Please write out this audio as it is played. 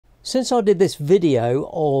Since I did this video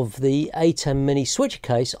of the ATEM Mini switcher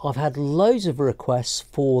case, I've had loads of requests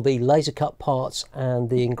for the laser cut parts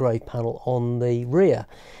and the engraved panel on the rear.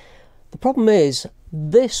 The problem is,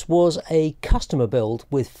 this was a customer build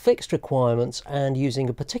with fixed requirements and using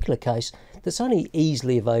a particular case that's only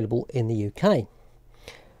easily available in the UK.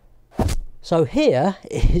 So here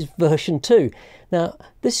is version 2. Now,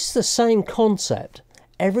 this is the same concept,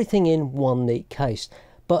 everything in one neat case,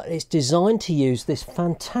 but it's designed to use this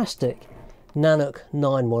fantastic Nanuk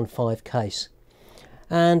 915 case.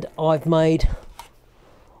 And I've made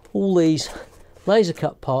all these laser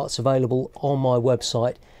cut parts available on my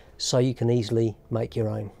website so you can easily make your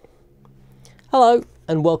own. Hello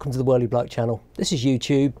and welcome to the whirlybloke channel. This is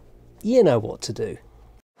YouTube, you know what to do.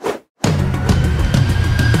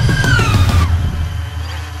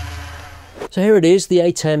 So here it is, the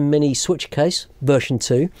ATEM Mini switcher case, version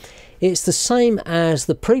 2. It's the same as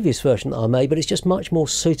the previous version that I made, but it's just much more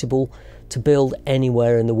suitable to build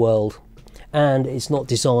anywhere in the world. And it's not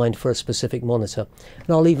designed for a specific monitor. And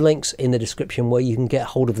I'll leave links in the description where you can get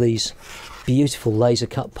hold of these beautiful laser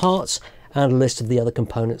cut parts and a list of the other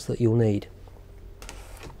components that you'll need.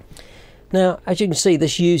 Now, as you can see,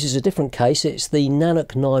 this uses a different case. It's the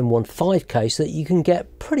Nanuk 915 case that you can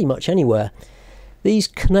get pretty much anywhere. These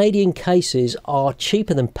Canadian cases are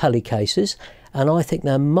cheaper than Pelly cases, and I think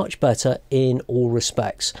they're much better in all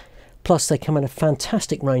respects. Plus they come in a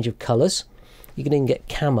fantastic range of colours. You can even get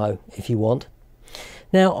camo if you want.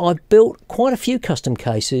 Now, I've built quite a few custom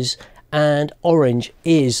cases and orange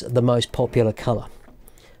is the most popular colour,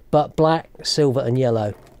 but black, silver and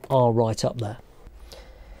yellow are right up there.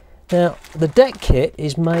 Now, the deck kit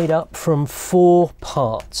is made up from 4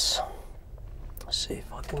 parts. Let's see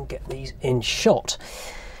if I can get these in shot.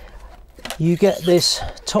 You get this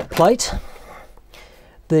top plate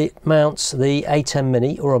that mounts the ATEM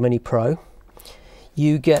Mini or a Mini Pro.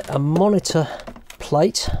 You get a monitor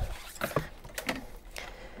plate.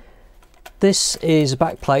 This is a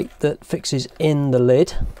back plate that fixes in the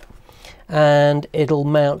lid, and it'll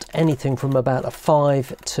mount anything from about a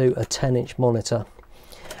 5 to a 10-inch monitor.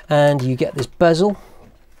 And you get this bezel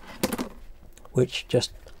which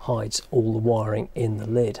just hides all the wiring in the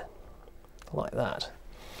lid like that.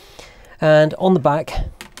 And on the back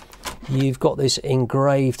you've got this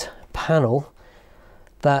engraved panel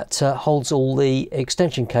that holds all the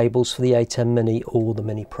extension cables for the ATEM Mini or the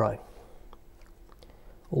Mini Pro.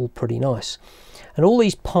 All pretty nice. And all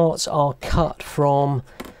these parts are cut from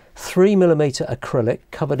 3mm acrylic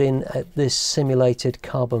covered in this simulated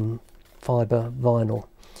carbon fibre vinyl.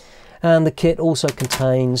 And the kit also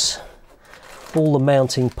contains all the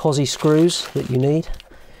mounting posi screws that you need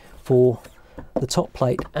for the top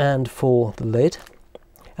plate and for the lid.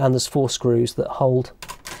 And there's 4 screws that hold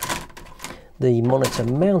the monitor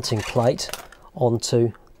mounting plate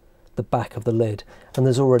onto the back of the lid. And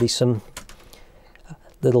there's already some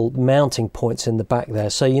little mounting points in the back there,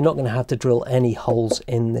 so you're not going to have to drill any holes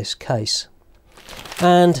in this case.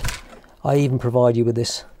 And I even provide you with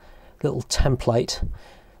this little template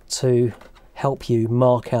to help you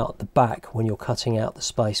mark out the back when you're cutting out the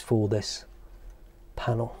space for this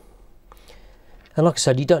panel. And like I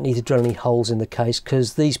said, you don't need to drill any holes in the case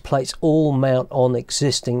because these plates all mount on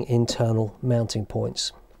existing internal mounting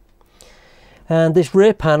points. And this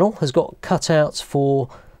rear panel has got cutouts for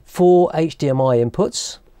 4 HDMI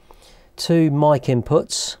inputs, 2 mic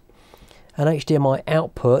inputs, an HDMI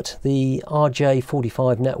output, the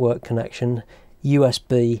RJ45 network connection,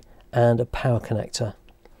 USB and a power connector.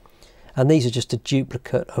 And these are just a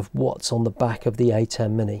duplicate of what's on the back of the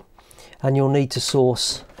ATEM Mini. And you'll need to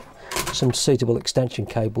source some suitable extension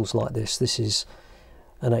cables like this. This is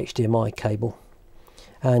an HDMI cable,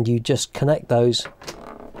 and you just connect those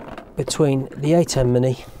between the ATEM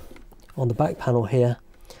Mini on the back panel here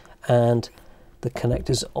and the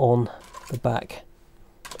connectors on the back.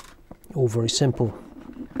 All very simple.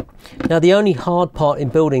 Now, the only hard part in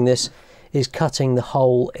building this is cutting the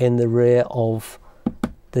hole in the rear of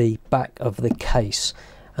the back of the case,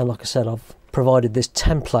 and like I said, I've provided this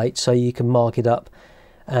template so you can mark it up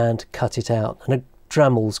and cut it out. And a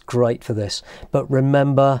Dremel's great for this, but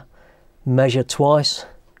remember, measure twice,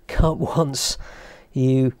 cut once.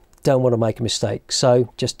 You don't want to make a mistake,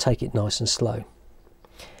 so just take it nice and slow.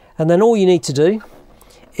 And then all you need to do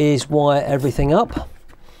is wire everything up.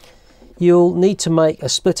 You'll need to make a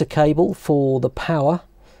splitter cable for the power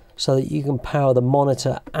so that you can power the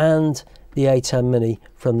monitor and the ATEM Mini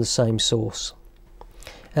from the same source.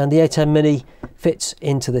 And the ATEM Mini fits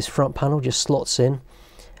into this front panel, just slots in.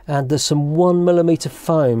 And there's some 1mm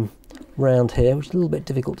foam round here, which is a little bit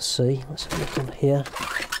difficult to see. Let's have a look on here.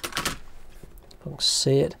 If I can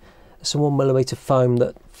see it. There's some 1mm foam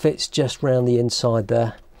that fits just round the inside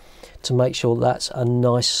there to make sure that's a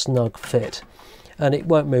nice snug fit, and it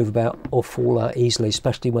won't move about or fall out easily,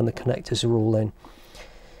 especially when the connectors are all in.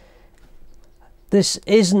 This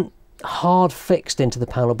isn't hard fixed into the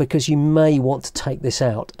panel because you may want to take this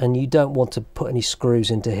out and you don't want to put any screws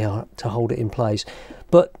into here to hold it in place,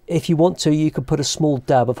 but if you want to, you could put a small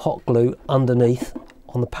dab of hot glue underneath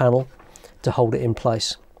on the panel to hold it in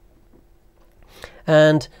place.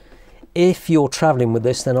 And if you're traveling with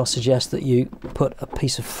this, then I suggest that you put a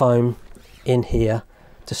piece of foam in here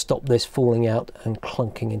to stop this falling out and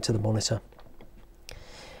clunking into the monitor.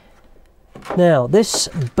 Now this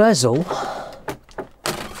bezel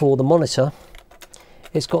for the monitor,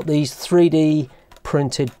 it's got these 3D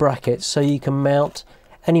printed brackets, so you can mount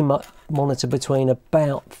any monitor between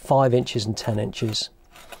about 5 inches and 10 inches.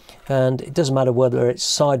 And it doesn't matter whether it's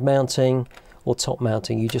side mounting or top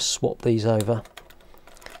mounting, you just swap these over.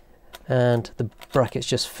 And the brackets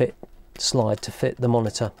just slide to fit the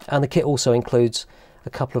monitor. And the kit also includes a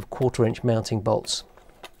couple of 1/4 inch mounting bolts.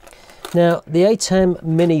 Now the ATEM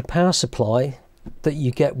Mini power supply that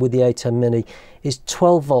you get with the ATEM Mini is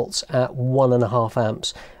 12 volts at 1.5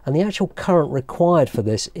 amps, and the actual current required for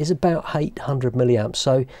this is about 800 milliamps.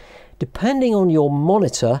 So depending on your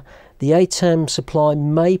monitor, the ATEM supply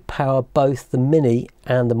may power both the Mini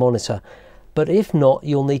and the monitor, but if not,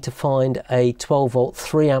 you'll need to find a 12 volt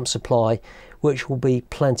 3 amp supply, which will be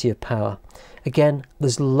plenty of power. Again,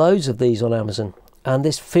 there's loads of these on Amazon, and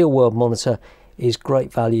this Field World monitor is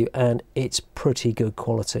great value and it's pretty good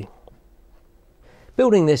quality.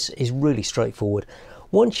 Building this is really straightforward.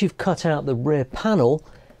 Once you've cut out the rear panel,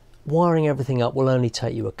 wiring everything up will only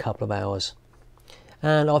take you a couple of hours.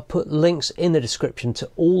 And I've put links in the description to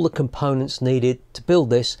all the components needed to build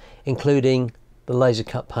this, including the laser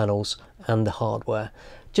cut panels and the hardware.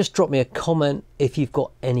 Just drop me a comment if you've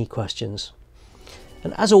got any questions.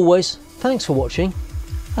 And as always, thanks for watching,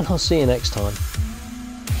 and I'll see you next time.